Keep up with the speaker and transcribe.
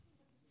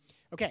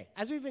Okay,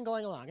 as we've been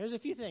going along, there's a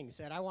few things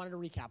that I wanted to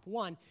recap.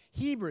 One,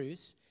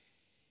 Hebrews.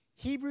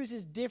 Hebrews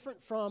is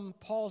different from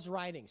Paul's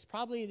writings.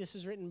 Probably this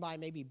is written by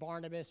maybe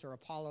Barnabas or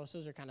Apollos.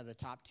 Those are kind of the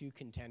top two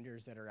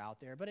contenders that are out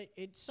there. But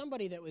it's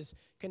somebody that was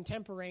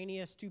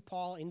contemporaneous to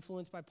Paul,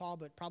 influenced by Paul,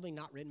 but probably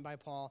not written by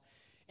Paul.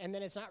 And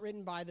then it's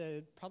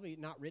probably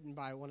not written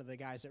by one of the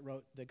guys that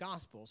wrote the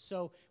Gospels.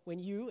 So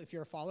if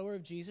you're a follower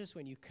of Jesus,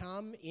 when you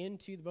come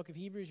into the book of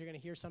Hebrews, you're going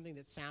to hear something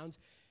that sounds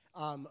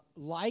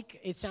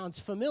sounds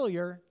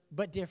familiar,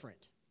 but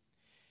different.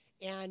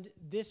 And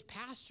this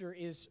pastor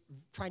is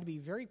trying to be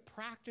very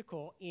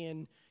practical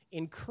in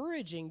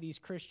encouraging these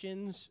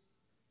Christians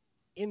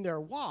in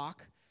their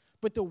walk,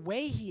 but the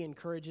way he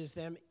encourages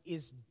them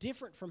is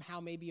different from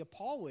how maybe a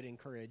Paul would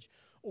encourage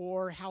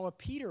or how a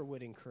Peter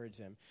would encourage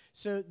them.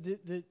 So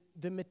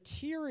the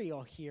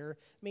material here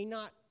may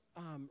not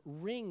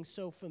ring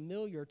so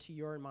familiar to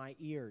your and my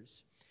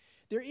ears.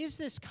 There is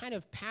this kind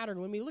of pattern.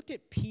 When we looked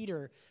at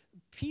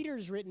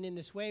Peter's written in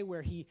this way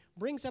where he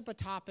brings up a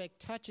topic,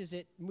 touches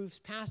it, moves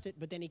past it,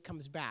 but then he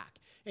comes back.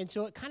 And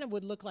so it kind of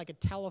would look like a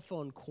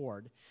telephone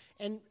cord.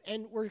 And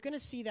we're going to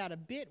see that a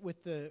bit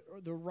with the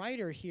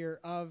writer here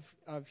of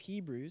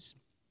Hebrews.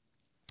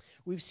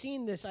 We've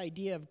seen this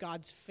idea of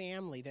God's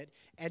family, that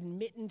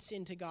admittance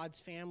into God's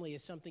family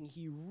is something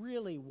he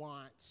really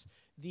wants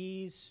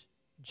these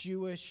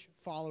Jewish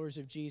followers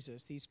of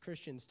Jesus, these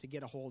Christians, to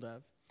get a hold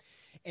of.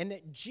 And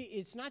that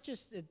it's not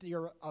just that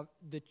you're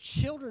the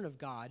children of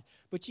God,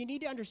 but you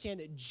need to understand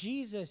that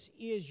Jesus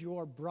is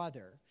your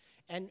brother.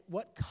 And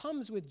what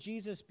comes with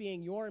Jesus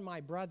being your and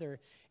my brother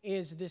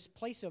is this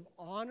place of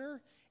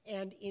honor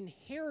and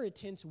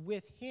inheritance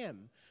with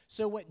him.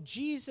 So what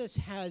Jesus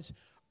has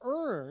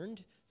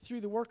earned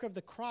through the work of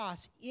the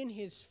cross in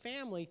his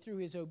family, through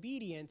his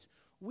obedience,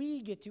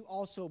 we get to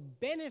also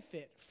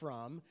benefit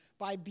from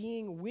by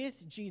being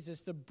with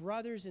Jesus, the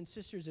brothers and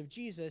sisters of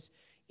Jesus,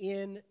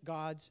 in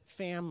God's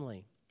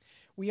family.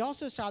 We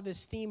also saw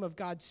this theme of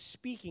God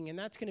speaking, and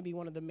that's going to be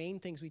one of the main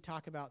things we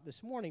talk about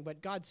this morning.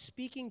 But God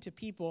speaking to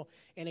people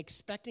and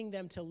expecting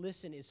them to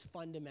listen is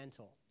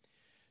fundamental.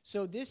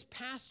 So this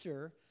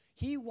pastor,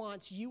 he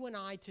wants you and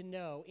I to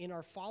know in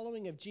our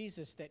following of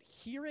Jesus that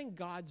hearing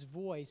God's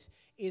voice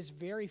is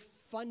very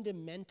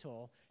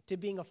fundamental to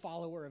being a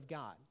follower of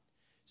God.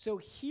 So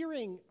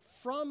hearing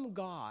from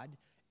God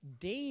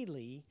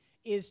daily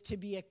is to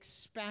be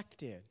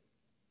expected.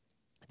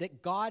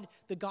 That God,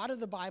 the God of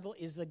the Bible,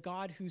 is the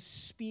God who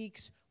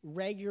speaks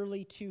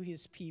regularly to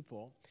his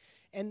people.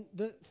 And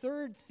the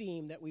third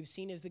theme that we've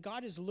seen is that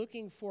God is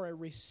looking for a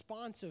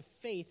response of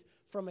faith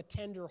from a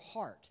tender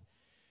heart.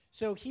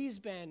 So he's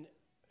been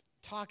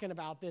talking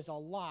about this a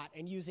lot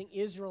and using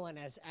Israel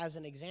as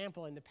an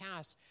example in the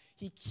past.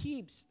 He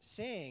keeps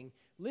saying,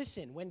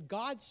 listen, when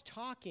God's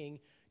talking,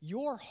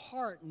 your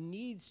heart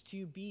needs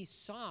to be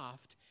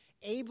soft,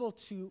 able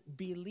to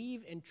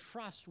believe and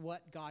trust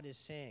what God is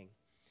saying.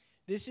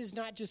 This is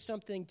not just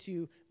something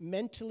to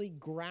mentally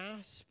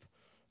grasp,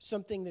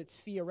 something that's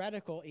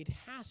theoretical. It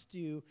has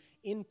to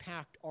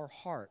impact our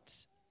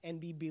hearts and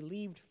be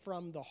believed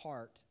from the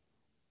heart.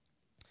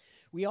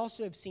 We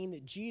also have seen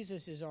that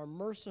Jesus is our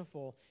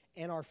merciful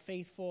and our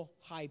faithful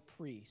high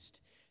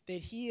priest, that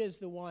he is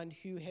the one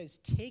who has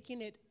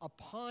taken it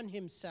upon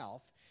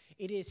himself.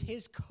 It is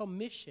his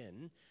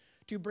commission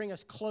to bring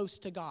us close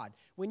to God.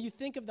 When you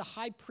think of the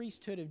high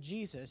priesthood of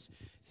Jesus,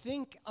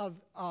 think of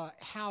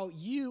how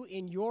you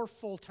in your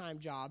full-time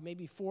job,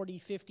 maybe 40,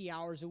 50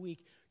 hours a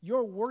week,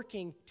 you're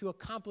working to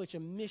accomplish a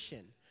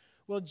mission.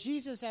 Well,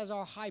 Jesus as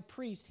our high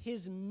priest,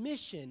 his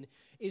mission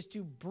is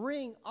to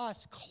bring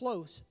us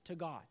close to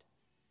God.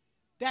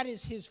 That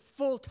is his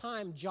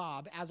full-time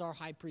job as our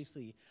high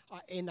priestly,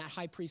 in that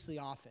high priestly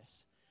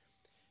office.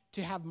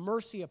 To have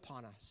mercy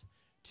upon us,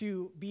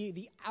 to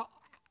be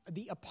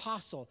the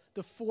apostle,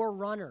 the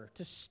forerunner,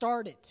 to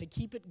start it, to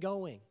keep it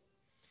going.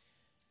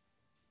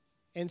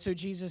 And so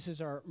Jesus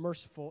is our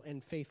merciful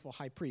and faithful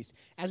high priest.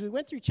 As we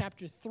went through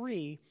chapter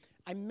 3,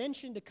 I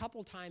mentioned a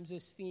couple times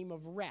this theme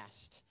of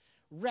rest.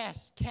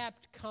 Rest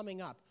kept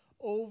coming up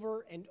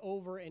over and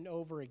over and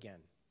over again.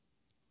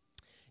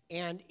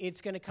 And it's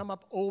going to come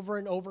up over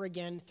and over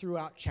again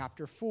throughout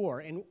chapter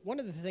 4. And one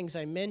of the things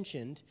I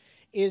mentioned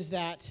is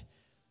that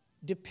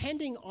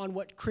depending on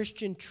what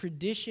Christian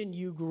tradition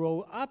you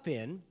grow up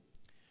in,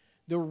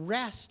 the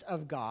rest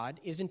of God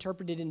is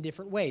interpreted in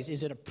different ways.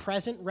 Is it a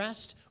present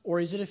rest or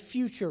is it a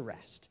future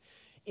rest?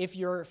 If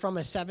you're from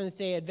a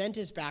Seventh-day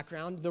Adventist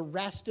background, the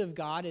rest of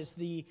God is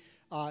the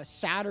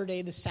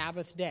Saturday, the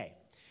Sabbath day.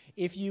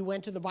 If you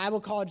went to the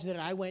Bible college that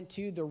I went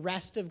to, the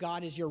rest of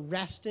God is you're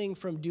resting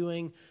from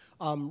doing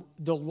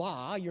the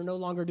law. You're no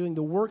longer doing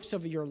the works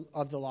of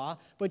the law,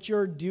 but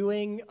you're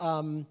doing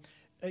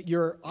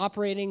you're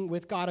operating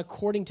with God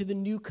according to the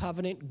new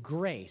covenant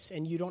grace,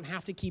 and you don't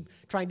have to keep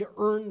trying to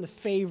earn the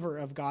favor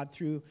of God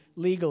through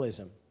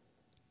legalism.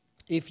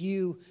 If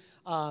you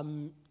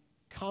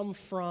come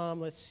from,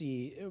 let's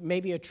see,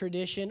 maybe a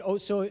tradition,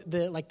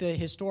 the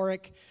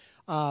historic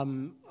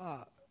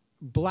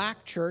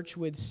black church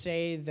would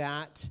say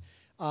that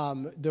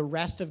the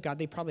rest of God,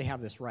 they probably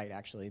have this right,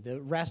 actually.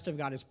 The rest of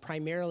God is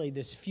primarily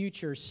this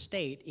future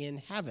state in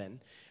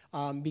heaven.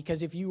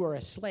 Because if you were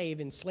a slave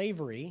in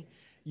slavery,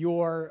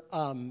 your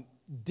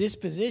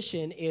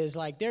disposition is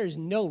like, there is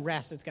no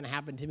rest that's going to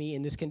happen to me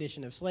in this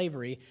condition of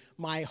slavery.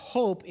 My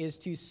hope is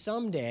to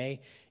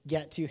someday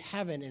get to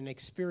heaven and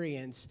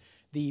experience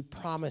the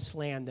promised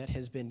land that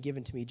has been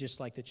given to me, just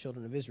like the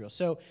children of Israel.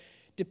 So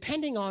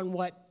depending on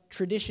what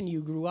tradition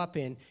you grew up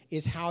in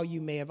is how you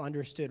may have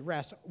understood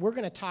rest. We're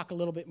going to talk a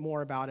little bit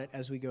more about it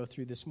as we go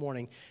through this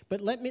morning.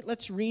 But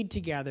let's read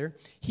together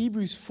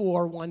Hebrews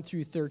 4, 1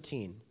 through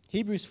 13.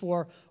 Hebrews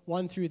 4,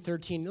 1 through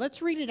 13.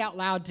 Let's read it out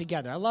loud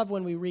together. I love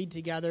when we read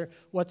together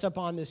what's up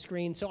on the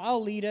screen. So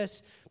I'll lead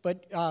us,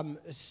 but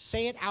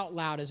say it out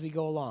loud as we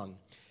go along.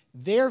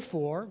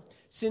 Therefore,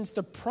 since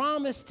the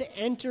promise to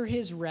enter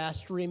his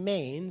rest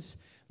remains,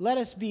 let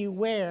us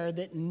beware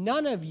that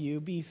none of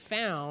you be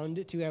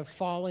found to have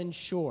fallen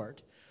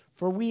short.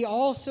 For we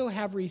also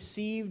have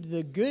received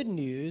the good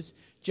news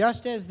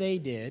just as they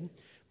did,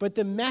 but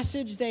the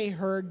message they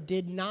heard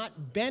did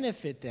not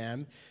benefit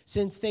them,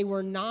 since they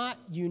were not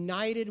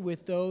united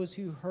with those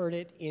who heard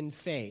it in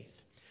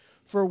faith.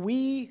 For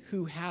we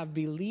who have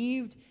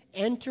believed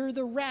enter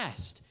the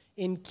rest,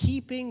 in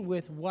keeping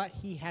with what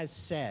he has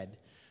said.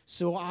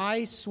 So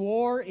I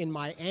swore in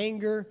my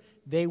anger,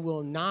 they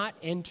will not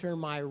enter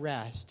my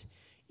rest,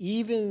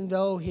 even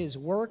though his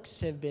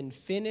works have been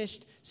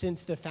finished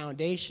since the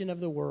foundation of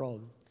the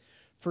world.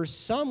 For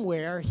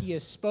somewhere he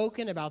has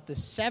spoken about the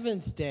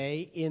seventh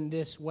day in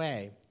this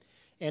way.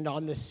 And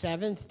on the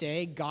seventh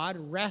day, God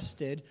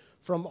rested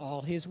from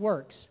all his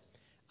works.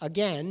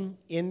 Again,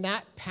 in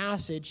that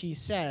passage, he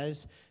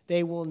says,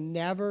 they will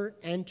never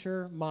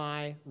enter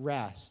my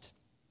rest.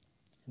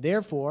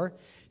 Therefore,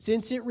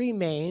 since it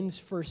remains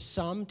for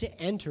some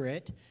to enter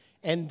it,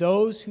 and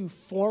those who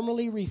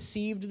formerly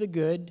received the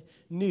good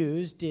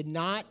news did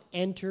not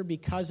enter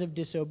because of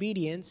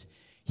disobedience,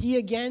 he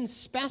again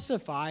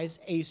specifies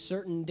a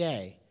certain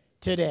day,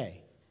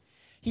 today.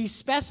 He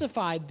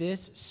specified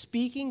this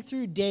speaking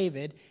through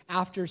David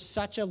after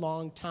such a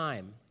long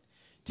time.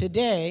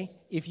 Today,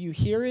 if you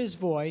hear his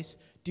voice,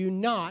 do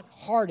not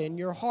harden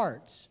your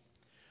hearts.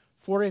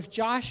 For if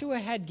Joshua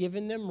had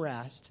given them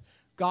rest,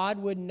 God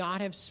would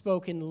not have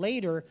spoken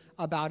later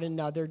about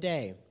another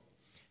day.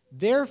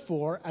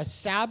 Therefore, a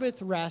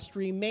Sabbath rest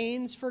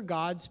remains for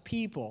God's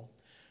people.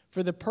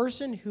 For the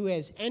person who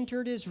has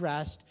entered his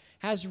rest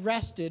has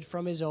rested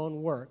from his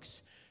own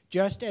works,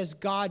 just as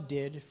God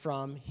did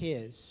from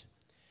his.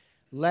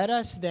 Let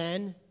us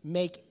then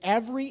make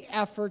every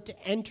effort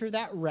to enter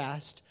that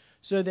rest,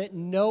 so that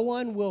no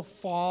one will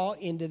fall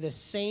into the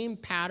same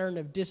pattern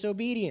of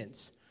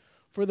disobedience.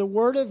 For the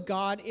word of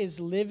God is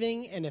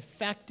living and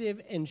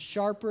effective and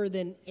sharper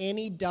than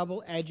any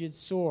double-edged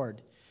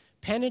sword,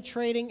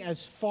 penetrating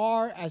as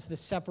far as the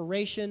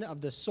separation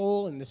of the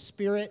soul and the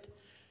spirit,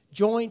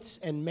 joints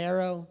and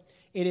marrow.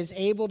 It is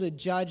able to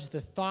judge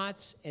the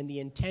thoughts and the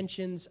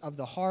intentions of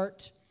the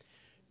heart.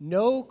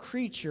 No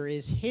creature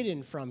is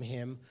hidden from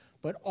him,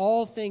 but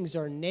all things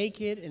are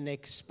naked and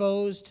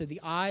exposed to the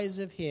eyes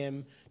of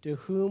him to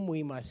whom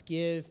we must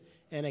give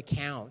an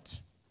account.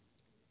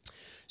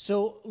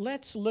 So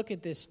let's look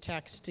at this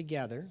text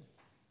together.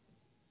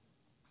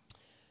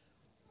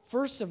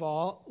 First of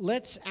all,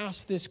 let's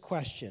ask this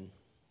question.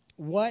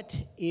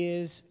 What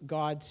is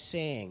God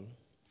saying?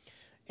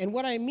 And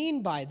what I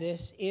mean by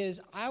this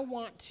is I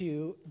want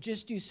to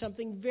just do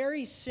something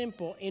very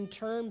simple in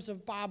terms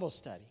of Bible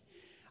study.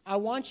 I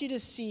want you to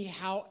see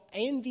how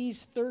in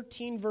these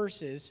 13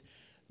 verses,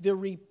 the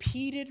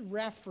repeated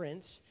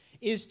reference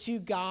is to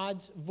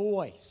God's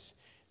voice.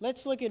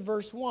 Let's look at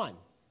verse 1.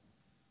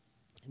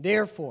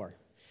 Therefore,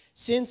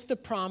 since the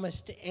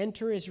promise to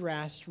enter his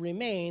rest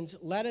remains,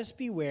 let us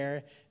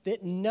beware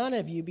that none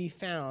of you be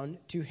found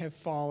to have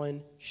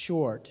fallen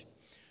short.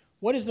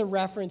 What is the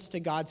reference to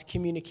God's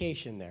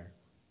communication there?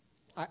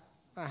 I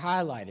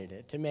highlighted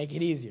it to make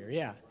it easier,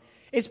 yeah.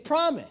 It's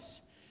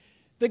promise.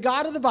 The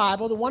God of the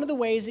Bible, one of the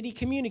ways that he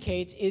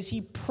communicates is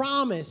he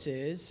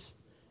promises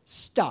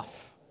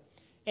stuff.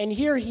 And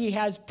here he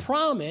has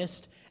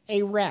promised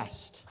a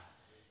rest.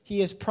 He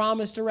has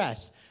promised a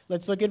rest.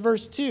 Let's look at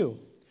verse 2.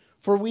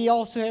 For we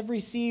also have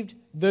received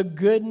the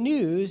good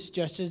news,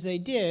 just as they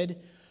did,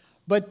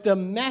 but the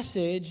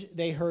message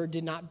they heard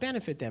did not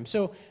benefit them.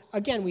 So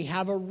again, we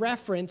have a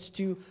reference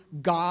to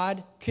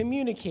God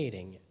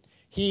communicating.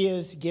 He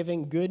is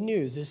giving good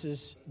news. This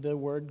is the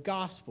word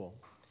gospel.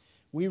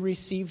 We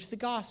received the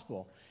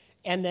gospel.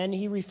 And then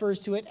he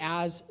refers to it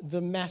as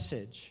the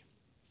message.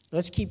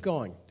 Let's keep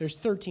going. There's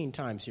 13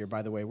 times here,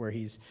 by the way, where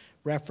he's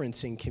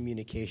referencing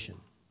communication.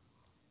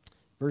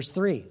 Verse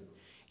 3.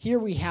 Here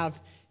we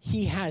have,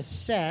 he has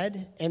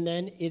said, and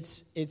then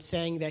it's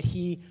saying that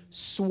he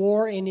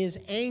swore in his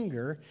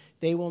anger,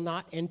 they will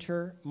not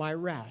enter my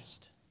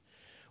rest.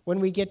 When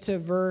we get to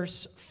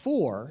verse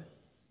 4,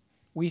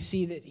 we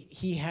see that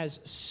he has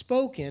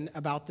spoken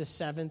about the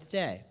seventh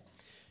day.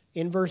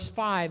 In verse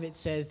 5, it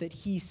says that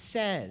he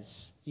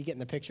says, you getting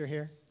the picture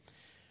here?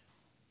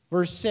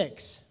 Verse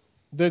 6,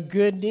 the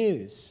good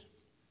news.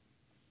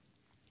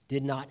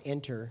 did not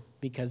enter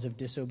because of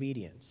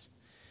disobedience.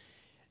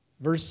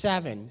 Verse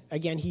 7,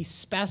 again, he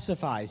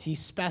specifies. He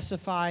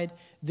specified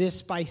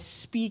this by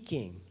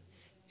speaking.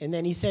 And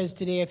then he says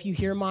today, if you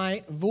hear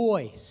my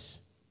voice.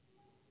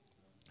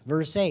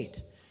 Verse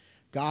 8,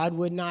 God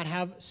would not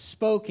have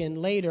spoken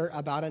later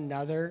about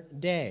another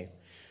day.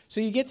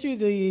 So you get through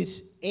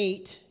these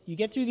eight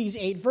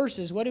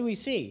verses, what do we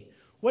see?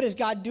 What is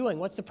God doing?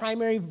 What's the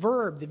primary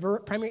verb,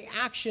 the primary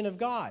action of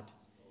God?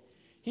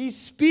 He's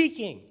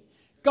speaking.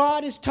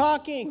 God is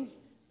talking.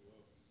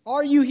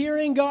 Are you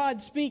hearing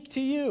God speak to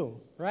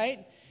you? Right?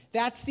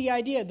 That's the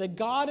idea. The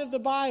God of the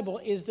Bible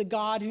is the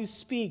God who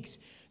speaks.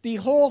 The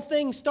whole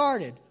thing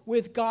started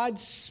with God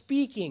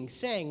speaking,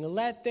 saying,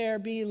 let there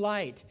be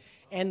light.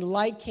 And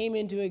light came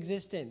into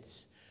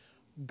existence.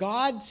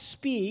 God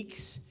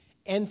speaks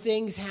and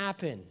things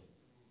happen.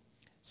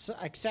 So,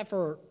 except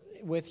for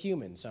with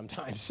humans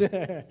sometimes.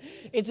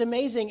 It's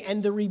amazing.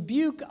 And the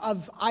rebuke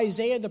of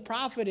Isaiah the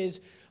prophet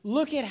is,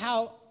 look at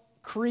how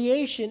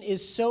creation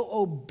is so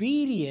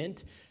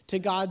obedient to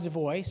God's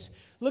voice.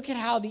 Look at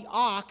how the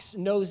ox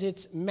knows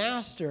its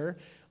master.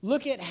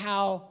 Look at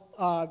how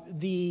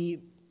the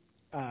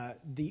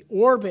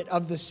orbit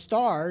of the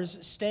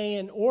stars stay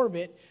in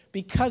orbit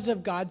because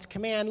of God's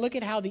command. Look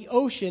at how the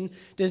ocean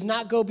does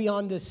not go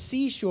beyond the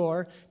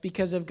seashore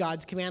because of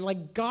God's command.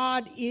 Like,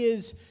 God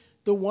is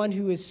the one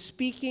who is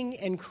speaking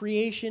and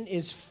creation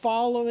is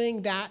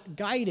following that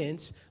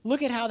guidance.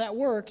 Look at how that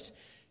works.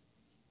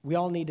 We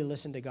all need to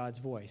listen to God's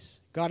voice.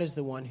 God is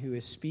the one who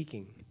is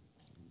speaking.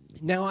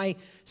 Now, I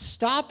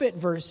stop at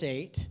verse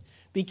 8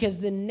 because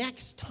the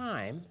next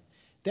time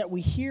that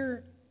we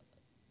hear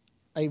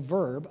a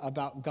verb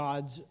about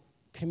God's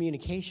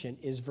communication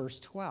is verse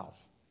 12.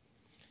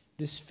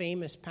 This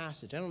famous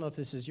passage. I don't know if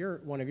this is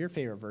one of your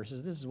favorite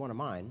verses. This is one of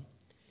mine.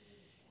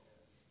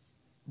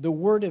 The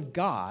word of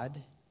God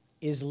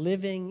is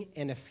living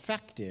and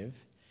effective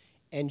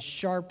and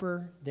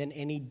sharper than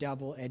any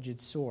double-edged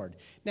sword.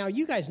 Now,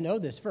 you guys know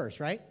this verse,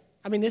 right?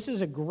 I mean, this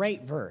is a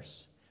great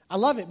verse. I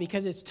love it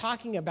because it's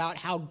talking about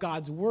how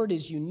God's word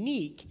is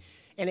unique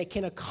and it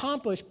can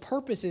accomplish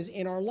purposes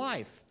in our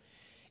life.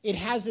 It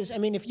has this, I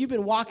mean, if you've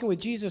been walking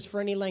with Jesus for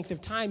any length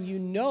of time, you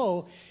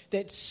know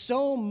that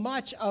so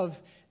much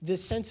of the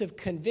sense of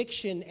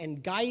conviction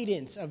and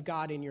guidance of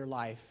God in your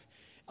life,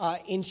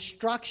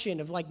 instruction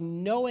of like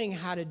knowing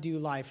how to do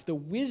life, the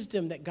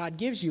wisdom that God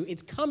gives you,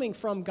 it's coming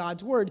from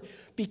God's word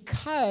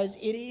because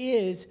it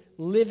is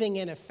living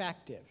and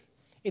effective.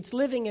 It's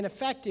living and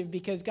effective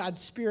because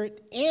God's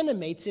Spirit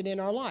animates it in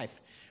our life,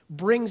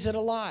 brings it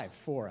alive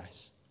for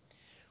us.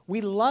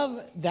 We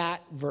love that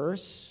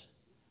verse,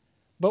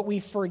 but we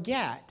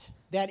forget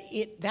that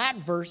that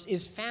verse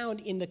is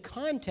found in the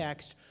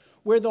context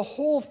where the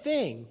whole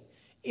thing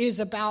is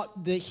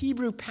about the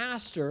Hebrew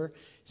pastor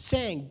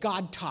saying,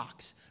 God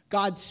talks,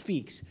 God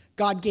speaks,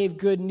 God gave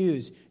good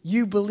news.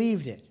 You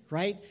believed it,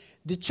 right?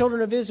 The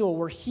children of Israel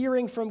were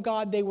hearing from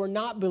God, they were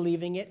not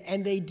believing it,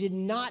 and they did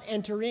not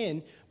enter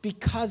in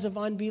because of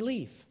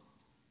unbelief.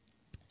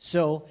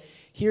 So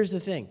here's the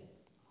thing.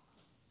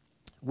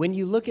 When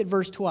you look at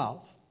verse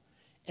 12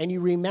 and you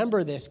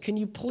remember this, can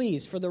you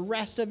please, for the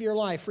rest of your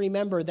life,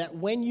 remember that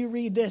when you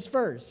read this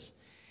verse,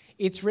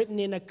 it's written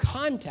in a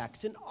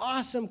context, an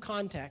awesome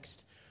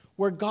context,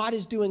 where God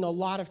is doing a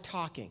lot of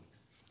talking.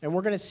 And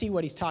we're going to see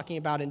what he's talking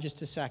about in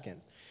just a second.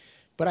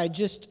 But I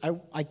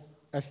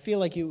feel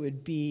like it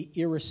would be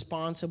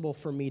irresponsible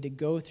for me to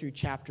go through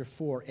chapter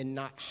 4 and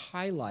not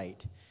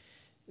highlight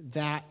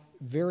that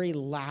very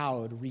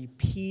loud,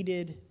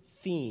 repeated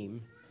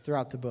theme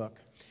throughout the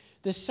book.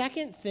 The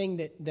second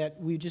thing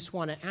that we just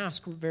want to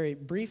ask very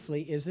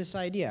briefly is this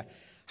idea.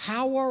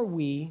 How are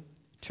we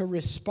to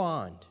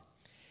respond?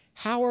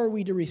 How are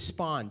we to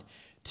respond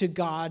to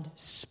God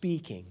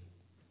speaking?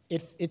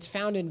 It's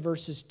found in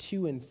verses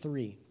 2 and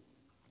 3.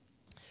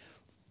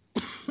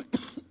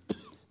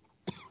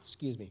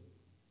 Excuse me.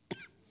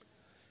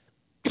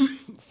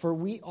 For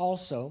we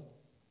also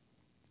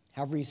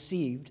have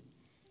received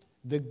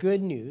the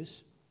good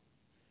news,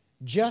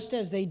 just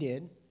as they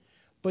did,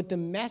 but the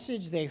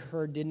message they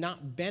heard did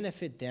not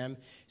benefit them,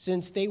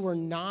 since they were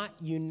not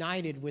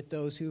united with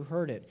those who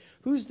heard it.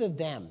 Who's the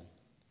them?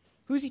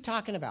 Who's he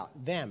talking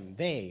about? Them,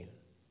 they.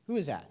 Who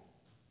is that?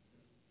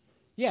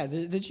 Yeah,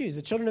 the Jews,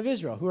 the children of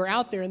Israel, who are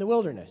out there in the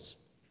wilderness.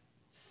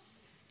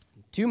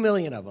 2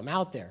 million of them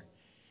out there,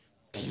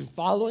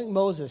 following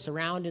Moses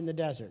around in the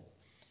desert.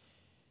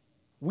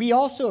 We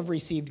also have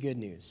received good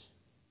news,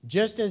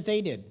 just as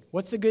they did.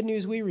 What's the good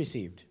news we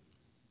received?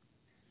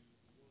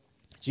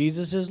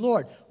 Jesus is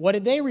Lord. What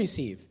did they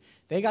receive?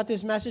 They got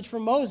this message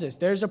from Moses.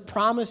 There's a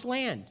promised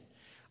land.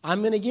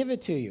 I'm going to give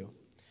it to you.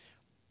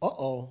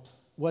 Uh-oh,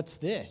 what's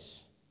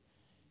this?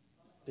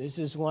 This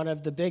is one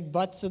of the big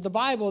buts of the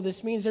Bible.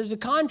 This means there's a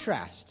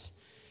contrast.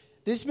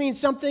 This means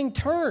something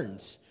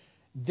turns.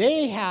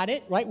 They had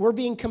it, right? We're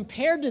being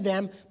compared to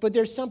them, but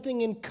there's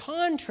something in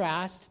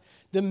contrast.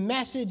 The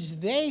message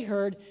they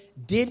heard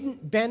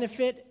didn't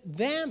benefit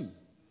them.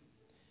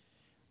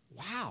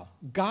 wow,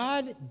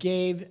 God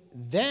gave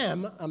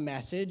them a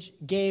message,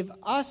 gave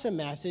us a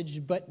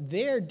message, but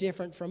they're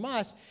different from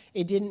us.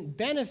 It didn't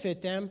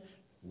benefit them.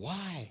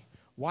 Why?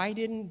 Why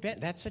didn't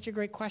that's such a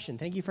great question.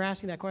 Thank you for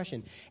asking that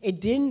question. It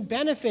didn't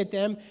benefit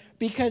them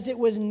because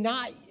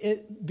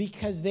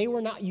because they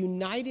were not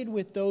united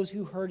with those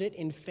who heard it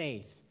in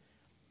faith.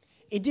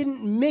 It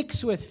didn't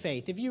mix with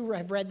faith. If you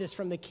have read this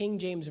from the King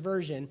James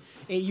Version,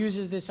 it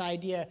uses this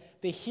idea,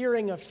 the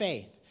hearing of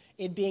faith,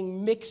 it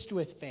being mixed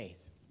with faith.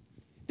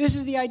 This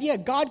is the idea.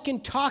 God can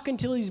talk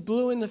until he's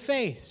blue in the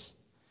face.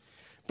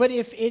 But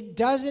if it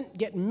doesn't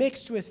get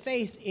mixed with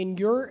faith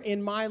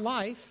in my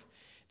life,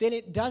 then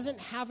it doesn't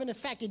have an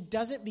effect. It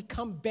doesn't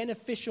become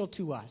beneficial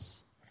to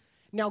us.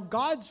 Now,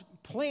 God's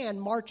plan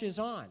marches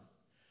on.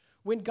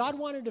 When God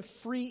wanted to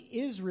free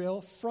Israel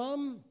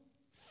from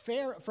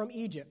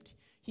Egypt,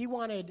 he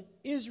wanted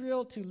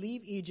Israel to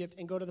leave Egypt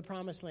and go to the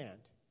promised land.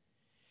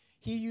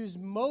 He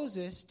used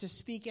Moses to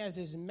speak as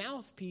his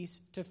mouthpiece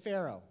to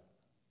Pharaoh.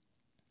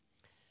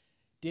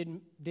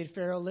 Did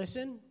Pharaoh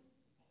listen?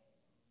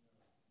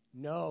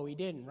 No, he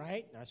didn't,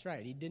 right? That's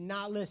right. He did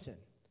not listen.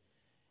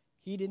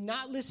 He did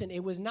not listen.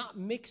 It was not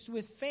mixed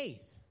with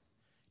faith.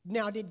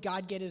 Now, did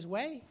God get his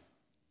way?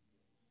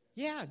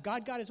 Yeah,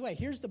 God got his way.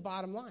 Here's the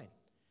bottom line.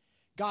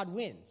 God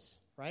wins,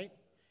 right?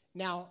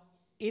 Now,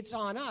 it's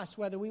on us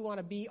whether we want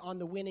to be on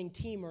the winning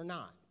team or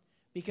not.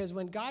 Because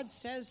when God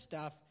says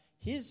stuff,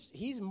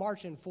 he's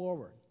marching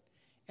forward.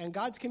 And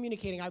God's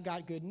communicating, I've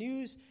got good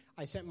news.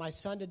 I sent my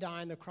son to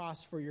die on the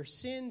cross for your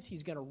sins.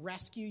 He's going to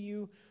rescue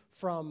you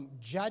from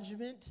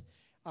judgment.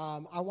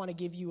 I want to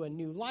give you a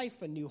new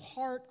life, a new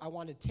heart. I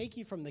want to take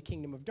you from the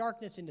kingdom of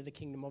darkness into the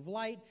kingdom of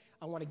light.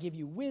 I want to give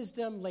you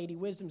wisdom. Lady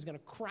Wisdom is going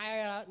to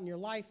cry out in your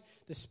life.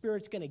 The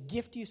Spirit's going to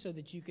gift you so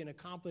that you can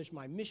accomplish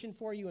my mission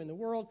for you in the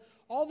world.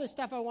 All this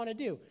stuff I want to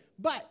do.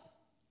 But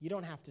you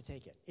don't have to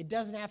take it. It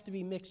doesn't have to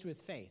be mixed with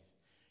faith.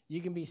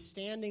 You can be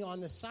standing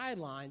on the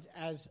sidelines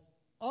as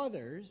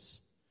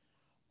others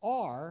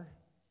are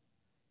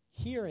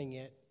hearing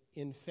it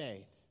in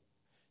faith.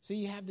 So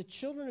you have the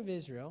children of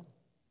Israel.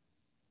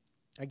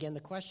 Again, the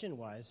question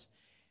was,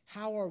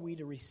 how are we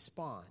to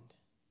respond?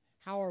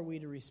 How are we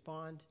to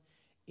respond?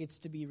 It's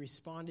to be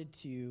responded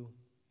to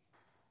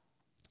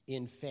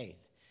in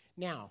faith.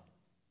 Now,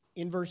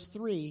 in verse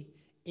 3,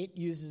 it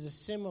uses a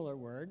similar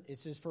word. It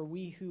says, for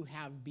we who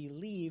have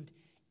believed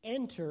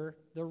enter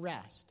the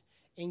rest.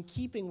 In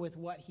keeping with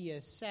what he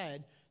has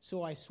said,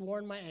 so I swore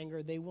in my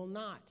anger, they will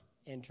not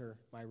enter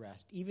my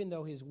rest, even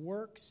though his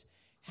works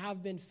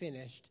have been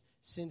finished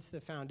since the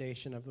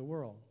foundation of the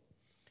world.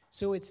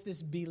 So it's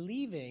this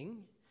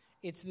believing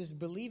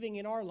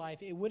in our life.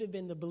 It would have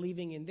been the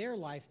believing in their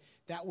life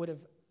that would have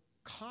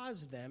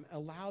caused them,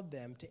 allowed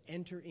them to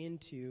enter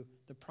into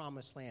the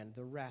promised land,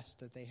 the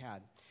rest that they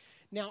had.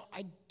 Now,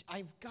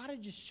 I've got to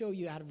just show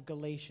you out of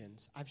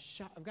Galatians. I've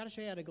got to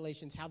show you out of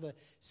Galatians how the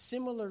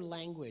similar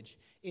language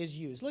is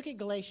used. Look at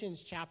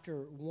Galatians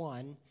chapter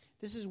 1.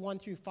 This is 1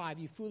 through 5.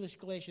 You foolish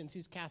Galatians,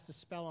 who's cast a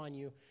spell on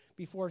you,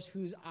 before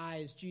whose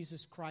eyes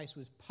Jesus Christ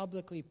was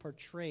publicly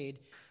portrayed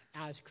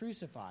as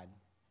crucified.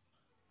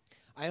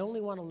 I only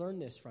want to learn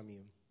this from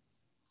you.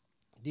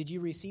 Did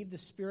you receive the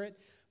Spirit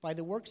by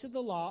the works of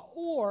the law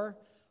or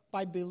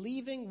by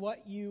believing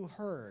what you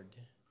heard?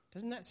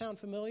 Doesn't that sound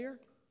familiar?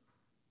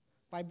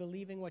 By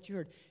believing what you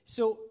heard.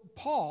 So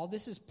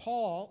this is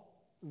Paul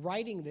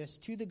writing this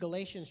to the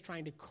Galatians,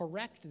 trying to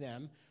correct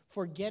them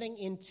for getting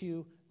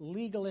into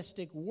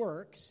legalistic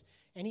works.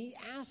 And he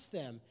asked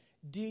them,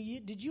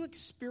 did you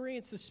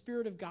experience the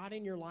Spirit of God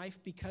in your life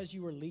because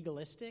you were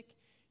legalistic?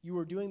 You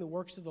were doing the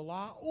works of the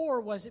law?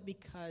 Or was it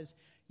because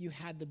you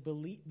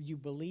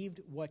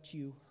believed what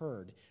you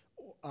heard?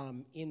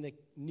 In the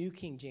New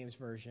King James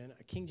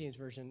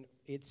Version,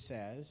 it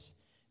says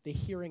the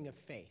hearing of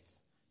faith.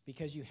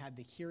 Because you had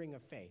the hearing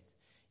of faith.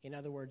 In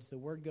other words, the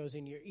word goes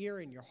in your ear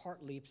and your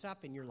heart leaps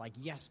up and you're like,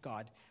 yes,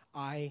 God,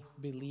 I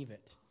believe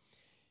it.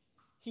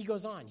 He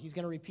goes on. He's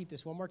going to repeat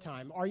this one more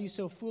time. Are you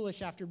so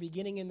foolish after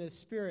beginning in the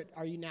Spirit?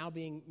 Are you now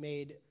being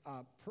made,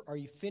 are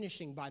you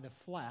finishing by the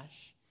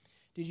flesh?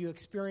 Did you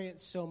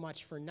experience so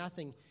much for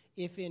nothing?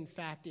 If in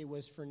fact it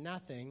was for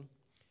nothing,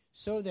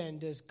 so then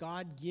does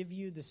God give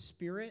you the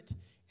Spirit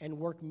and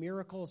work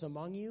miracles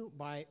among you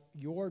by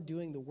your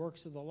doing the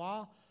works of the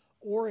law?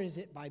 Or is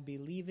it by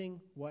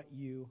believing what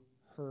you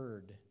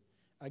heard?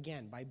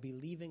 Again, by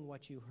believing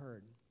what you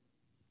heard.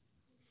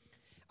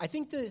 I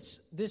think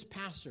this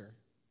pastor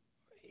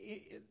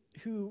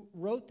who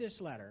wrote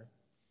this letter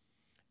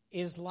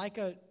is like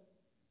a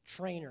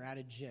trainer at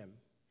a gym.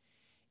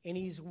 And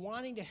he's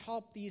wanting to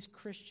help these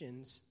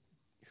Christians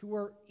who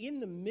are in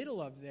the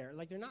middle of they're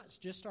not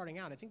just starting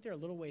out. I think they're a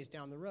little ways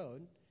down the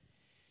road.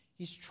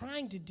 He's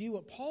trying to do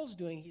what Paul's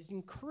doing. He's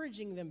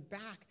encouraging them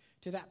back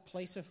to that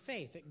place of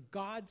faith, that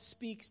God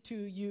speaks to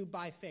you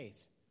by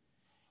faith.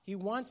 He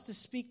wants to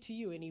speak to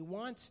you, and he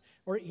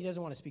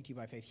doesn't want to speak to you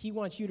by faith. He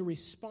wants you to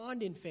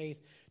respond in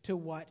faith to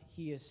what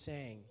he is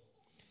saying.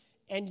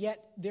 And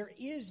yet there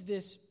is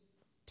this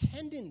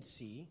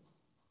tendency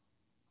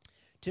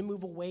to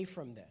move away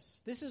from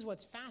this. This is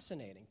what's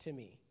fascinating to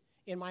me.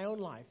 in my own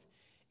life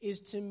is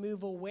to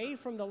move away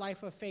from the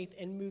life of faith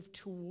and move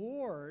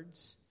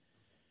towards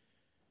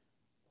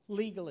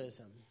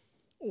legalism,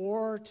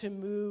 or to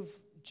move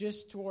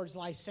just towards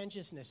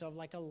licentiousness, of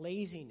like a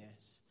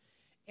laziness.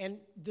 And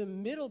the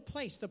middle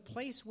place, the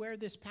place where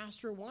this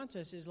pastor wants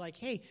us, is like,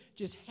 hey,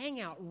 just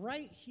hang out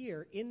right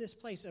here in this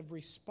place of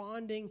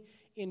responding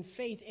in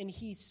faith. And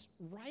he's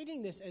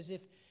writing this as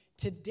if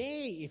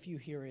today, if you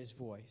hear his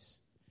voice,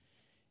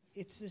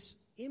 it's this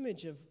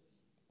image of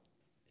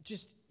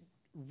just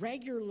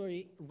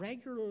regularly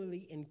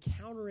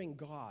encountering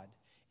God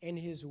and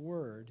his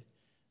word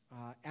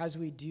as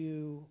we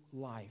do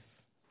life.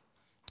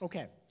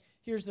 Okay,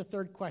 here's the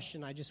third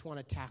question I just want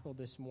to tackle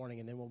this morning,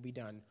 and then we'll be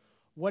done.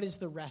 What is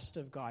the rest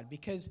of God?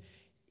 Because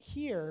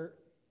here,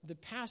 the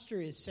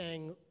pastor is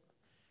saying,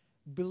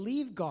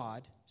 believe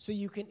God so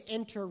you can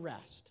enter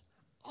rest.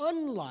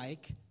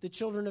 Unlike the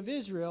children of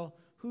Israel,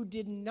 who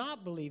did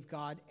not believe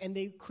God, and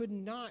they could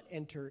not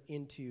enter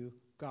into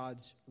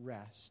God's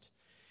rest.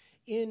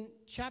 In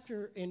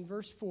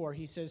verse 4,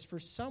 he says, for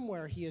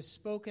somewhere he has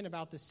spoken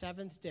about the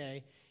seventh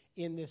day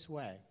in this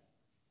way.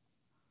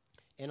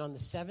 And on the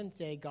seventh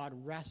day, God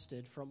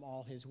rested from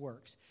all his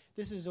works.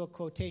 This is a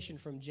quotation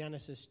from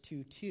Genesis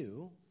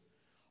 2:2.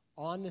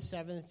 On the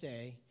seventh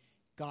day,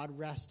 God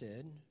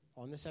rested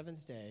on the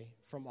seventh day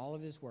from all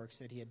of his works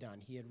that he had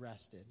done. He had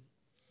rested.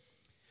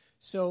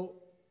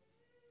 So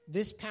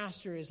this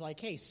pastor is like,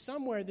 hey,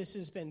 somewhere this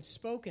has been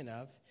spoken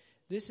of.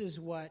 This is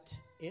what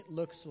it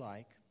looks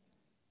like.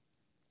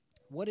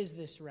 What is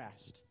this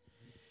rest?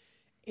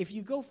 If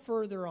you go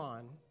further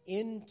on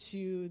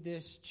into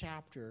this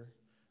chapter,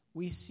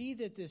 we see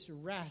that this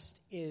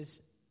rest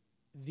is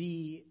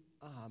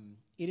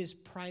it is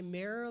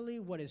primarily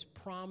what is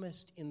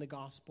promised in the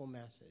gospel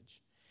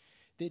message,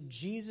 that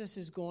Jesus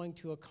is going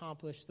to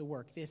accomplish the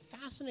work. The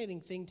fascinating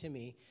thing to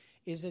me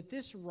is that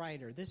this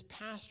writer, this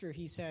pastor,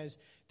 he says,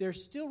 there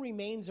still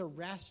remains a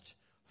rest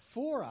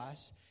for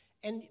us.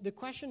 And the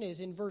question is,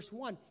 in verse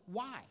 1,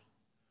 why?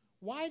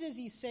 Why does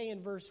he say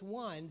in verse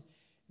 1,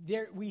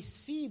 we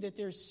see that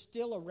there's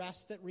still a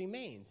rest that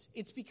remains?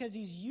 It's because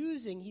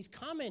he's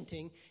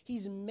commenting,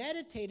 he's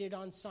meditated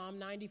on Psalm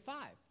 95,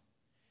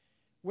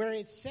 where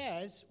it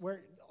says,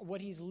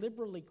 what he's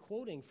liberally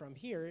quoting from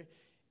here,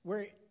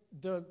 where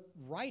the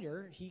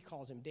writer, he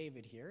calls him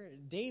David here,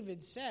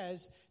 David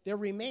says there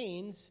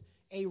remains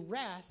a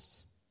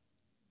rest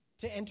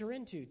to enter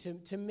into,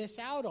 to miss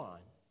out on.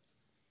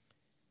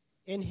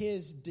 And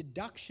his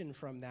deduction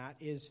from that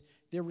is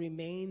there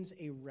remains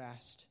a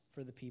rest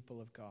for the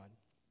people of God.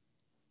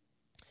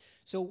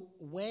 So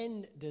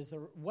what is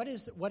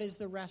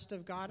the rest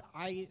of God?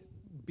 I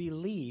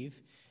believe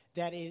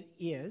that it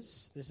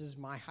is, this is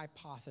my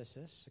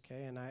hypothesis,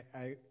 okay, and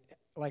I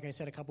like I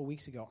said a couple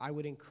weeks ago, I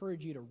would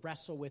encourage you to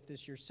wrestle with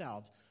this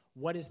yourselves.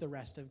 What is the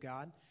rest of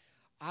God?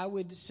 I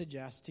would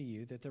suggest to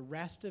you that the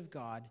rest of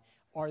God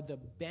are the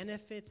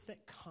benefits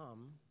that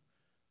come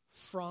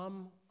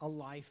from a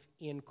life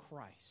in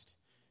Christ.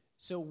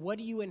 So what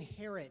do you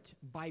inherit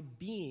by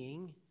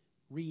being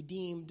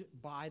redeemed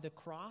by the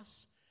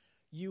cross?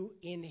 You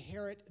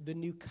inherit the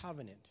new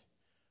covenant,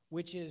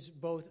 which is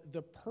both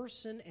the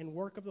person and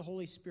work of the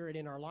Holy Spirit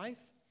in our life,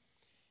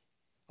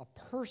 a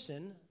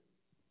person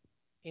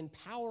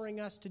empowering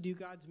us to do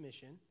God's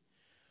mission,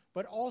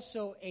 but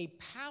also a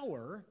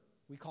power,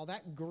 we call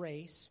that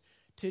grace,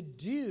 to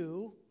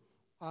do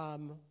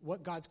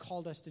what God's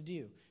called us to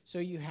do. So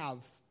you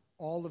have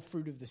all the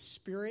fruit of the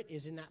Spirit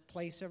is in that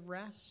place of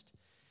rest.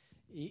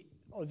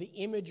 The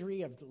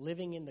imagery of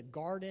living in the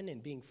garden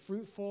and being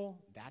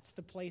fruitful, that's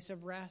the place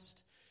of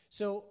rest.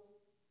 So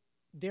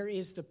there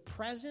is the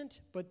present,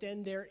 but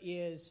then there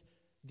is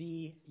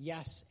the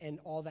yes and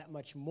all that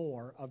much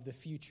more of the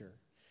future.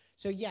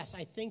 So yes,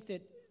 I think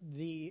that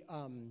the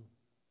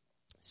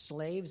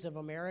slaves of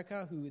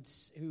America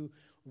who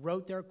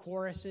wrote their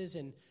choruses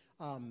and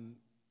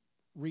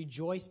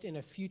rejoiced in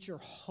a future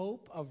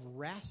hope of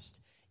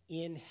rest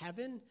in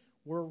heaven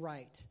were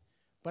right.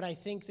 But I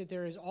think that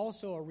there is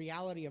also a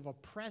reality of a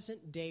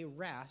present-day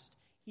rest.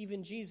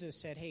 Even Jesus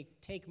said, hey,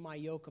 take my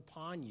yoke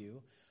upon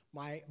you.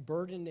 My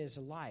burden is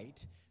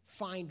light.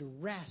 Find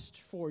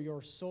rest for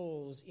your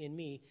souls in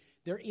me.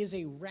 There is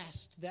a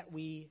rest that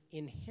we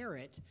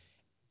inherit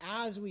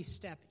as we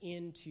step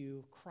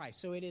into Christ.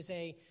 So it is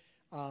a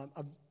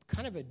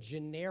kind of a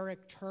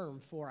generic term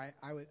for,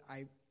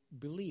 I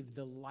believe,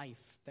 the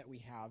life that we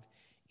have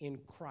in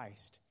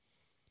Christ.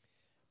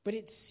 But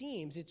it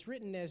seems, it's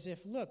written as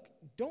if, look,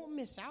 don't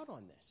miss out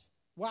on this.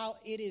 While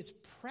it is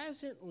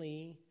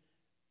presently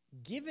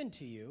given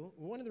to you,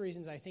 one of the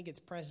reasons I think it's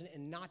present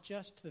and not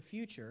just the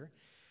future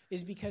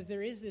is because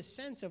there is this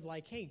sense of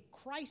like, hey,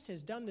 Christ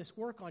has done this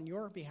work on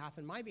your behalf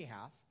and my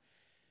behalf,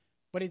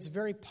 but it's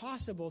very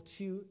possible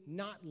to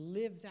not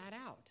live that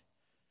out,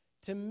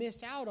 to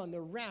miss out on the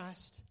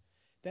rest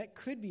that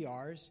could be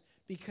ours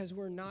because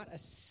we're not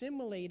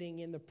assimilating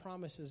in the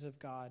promises of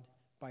God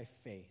by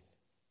faith.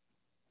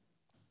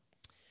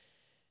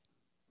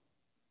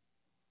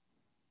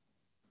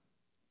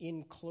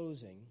 In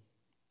closing,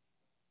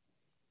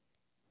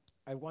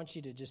 I want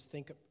you to just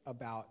think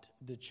about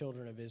the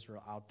children of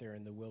Israel out there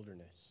in the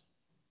wilderness.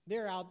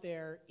 They're out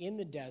there in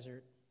the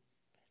desert,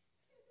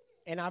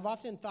 and I've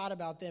often thought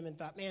about them and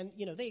thought, man,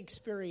 they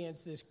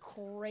experience this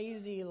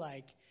crazy,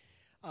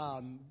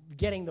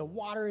 getting the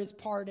water is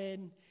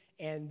parted,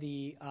 and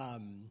the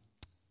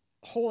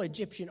whole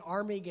Egyptian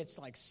army gets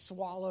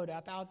swallowed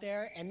up out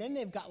there, and then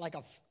they've got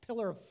a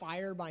pillar of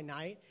fire by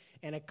night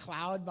and a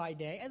cloud by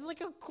day. It's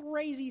like a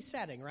crazy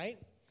setting, right?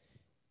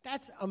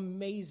 That's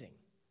amazing.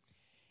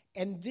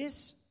 And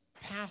this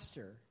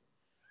pastor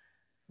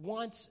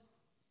wants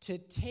to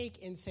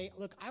take and say,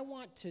 look, I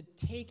want to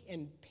take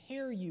and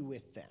pair you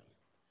with them.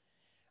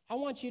 I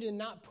want you to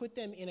not put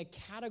them in a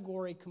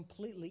category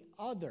completely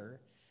other.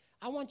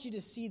 I want you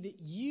to see that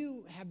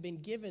you have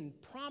been given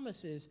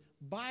promises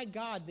by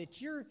God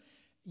that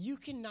you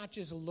can not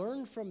just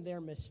learn from their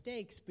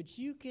mistakes, but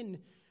you can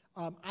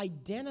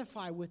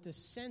identify with a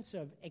sense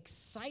of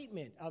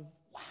excitement of,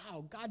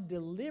 wow, God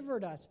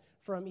delivered us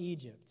from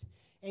Egypt,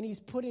 and he's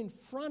put in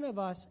front of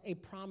us a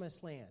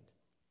promised land.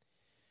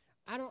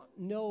 I don't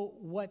know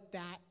what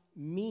that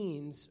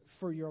means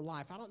for your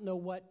life. I don't know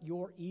what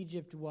your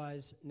Egypt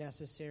was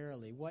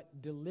necessarily,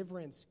 what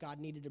deliverance God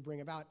needed to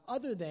bring about,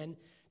 other than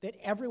that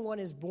everyone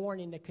is born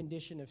in a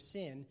condition of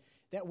sin,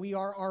 that we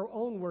are our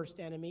own worst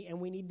enemy, and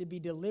we need to be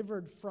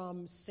delivered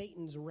from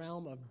Satan's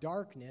realm of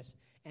darkness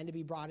and to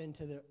be brought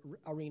into the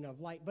arena of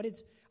light. But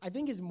I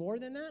think it's more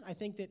than that. I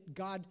think that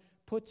God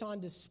puts on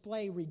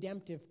display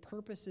redemptive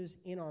purposes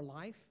in our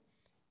life,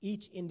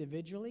 each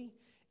individually,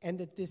 and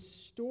that this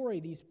story,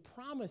 these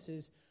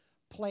promises,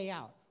 play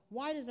out.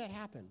 Why does that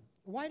happen?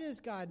 Why does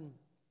God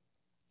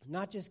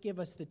not just give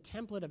us the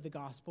template of the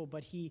gospel,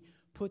 but he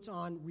puts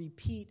on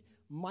repeat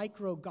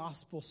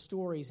micro-gospel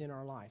stories in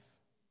our life?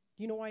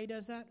 Do you know why he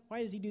does that?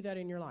 Why does he do that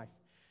in your life?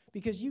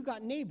 Because you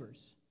got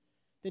neighbors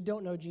that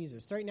don't know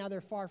Jesus. Right now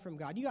they're far from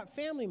God. You got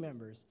family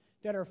members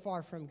that are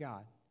far from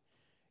God.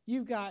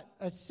 You've got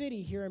a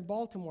city here in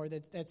Baltimore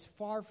that's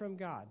far from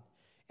God.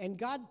 And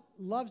God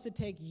loves to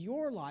take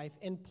your life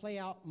and play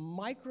out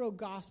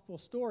micro-gospel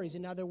stories.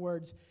 In other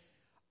words,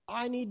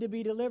 I need to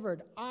be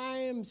delivered. I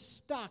am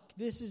stuck.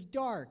 This is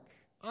dark.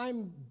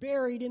 I'm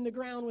buried in the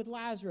ground with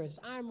Lazarus.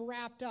 I'm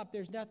wrapped up.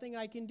 There's nothing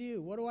I can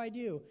do. What do I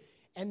do?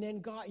 And then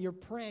God, you're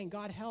praying,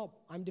 God, help.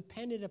 I'm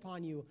dependent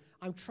upon you.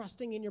 I'm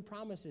trusting in your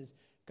promises.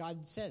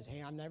 God says,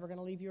 hey, I'm never going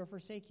to leave you or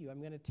forsake you. I'm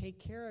going to take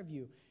care of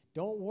you.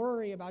 Don't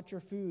worry about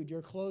your food,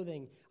 your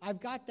clothing. I've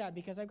got that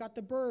because I've got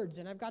the birds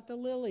and I've got the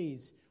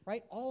lilies,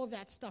 right? All of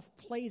that stuff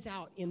plays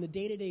out in the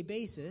day-to-day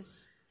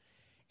basis,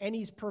 and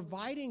he's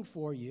providing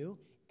for you,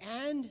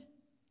 and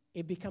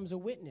it becomes a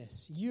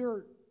witness.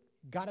 You're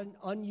got an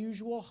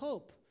unusual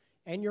hope,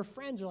 and your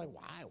friends are like,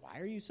 why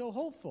are you so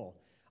hopeful?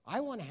 I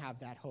want to have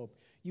that hope.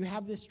 You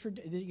have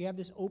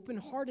this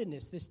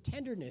open-heartedness, this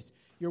tenderness.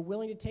 You're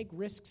willing to take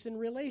risks in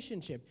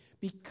relationship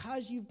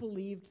because you've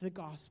believed the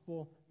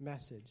gospel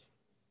message.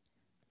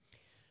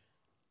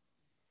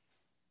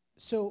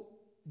 So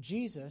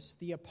Jesus,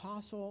 the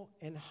apostle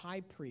and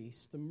high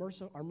priest,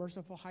 our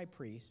merciful high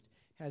priest,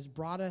 has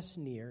brought us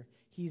near.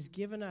 He's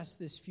given us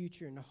this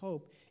future and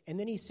hope. And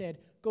then he said,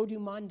 go do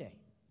Monday.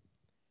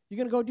 You're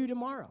going to go do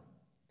tomorrow.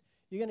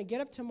 You're going to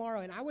get up tomorrow,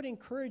 and I would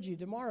encourage you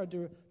tomorrow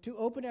to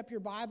open up your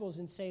Bibles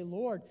and say,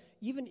 Lord,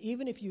 even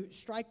if you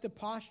strike the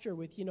posture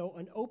with,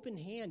 an open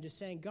hand, just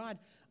saying, God,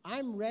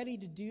 I'm ready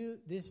to do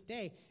this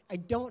day. I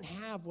don't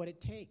have what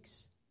it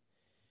takes.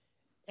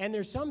 And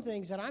there's some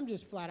things that I'm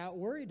just flat out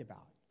worried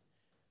about.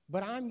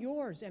 But I'm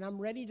yours, and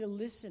I'm ready to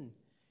listen.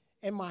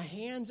 And my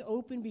hands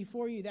open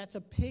before you. That's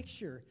a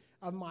picture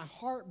of my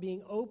heart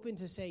being open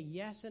to say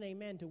yes and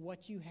amen to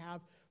what you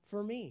have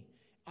for me.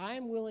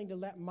 I'm willing to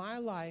let my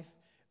life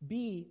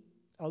be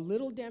a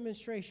little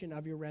demonstration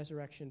of your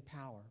resurrection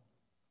power.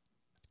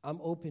 I'm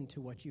open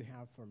to what you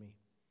have for me.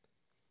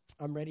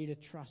 I'm ready to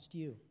trust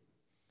you.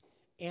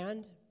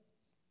 And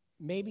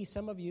maybe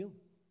some of you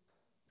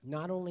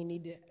not only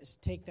need to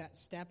take that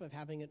step of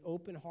having an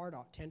open heart,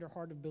 a tender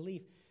heart of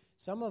belief,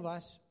 some of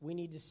us, we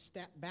need to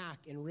step back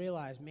and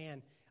realize,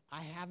 man,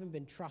 I haven't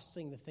been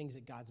trusting the things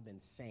that God's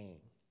been saying.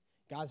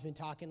 God's been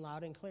talking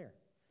loud and clear.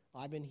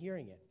 I've been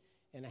hearing it,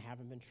 and I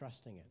haven't been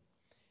trusting it.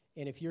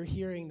 And if you're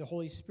hearing the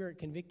Holy Spirit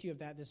convict you of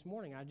that this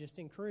morning, I just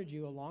encourage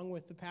you, along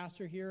with the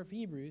pastor here of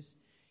Hebrews,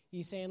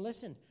 he's saying,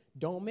 listen,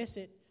 don't miss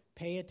it.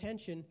 Pay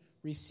attention.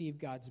 Receive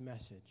God's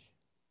message.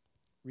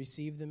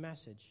 Receive the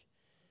message.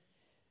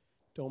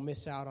 Don't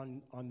miss out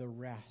on the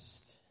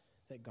rest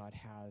that God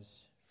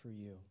has for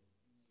you.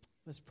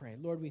 Let's pray.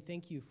 Lord, we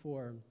thank you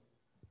for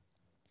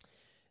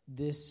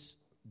this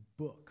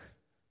book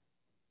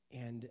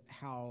and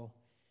how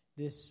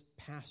this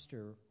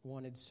pastor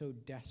wanted so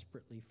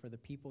desperately for the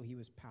people he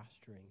was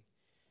pastoring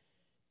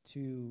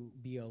to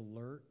be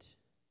alert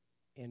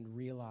and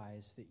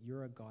realize that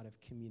you're a God of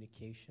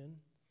communication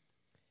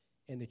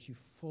and that you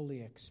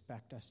fully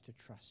expect us to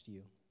trust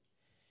you.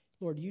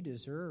 Lord, you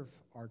deserve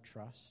our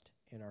trust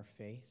and our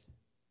faith.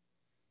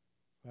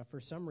 But for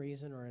some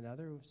reason or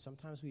another,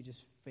 sometimes we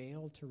just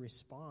fail to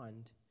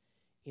respond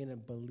in a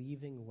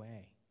believing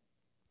way.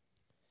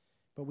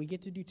 But we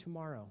get to do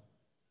tomorrow.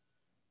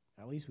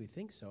 At least we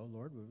think so,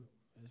 Lord.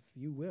 If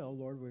you will,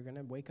 Lord, we're going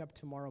to wake up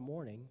tomorrow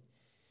morning,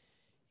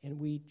 and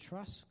we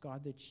trust,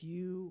 God, that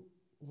you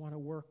want to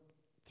work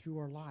through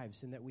our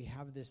lives and that we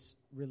have this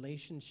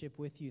relationship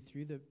with you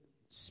through the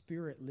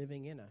Spirit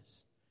living in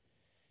us.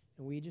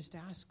 And we just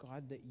ask,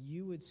 God, that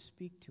you would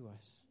speak to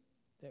us,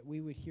 that we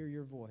would hear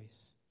your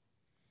voice.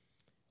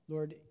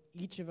 Lord,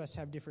 each of us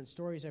have different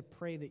stories. I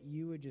pray that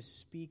you would just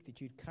speak,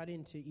 that you'd cut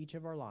into each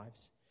of our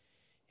lives,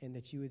 and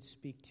that you would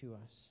speak to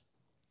us.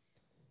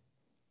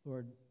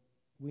 Lord,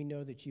 we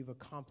know that you've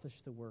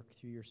accomplished the work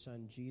through your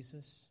Son,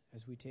 Jesus.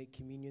 As we take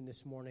communion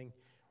this morning,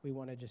 we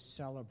want to just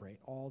celebrate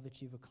all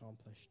that you've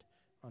accomplished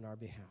on our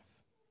behalf.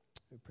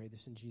 We pray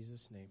this in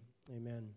Jesus' name. Amen.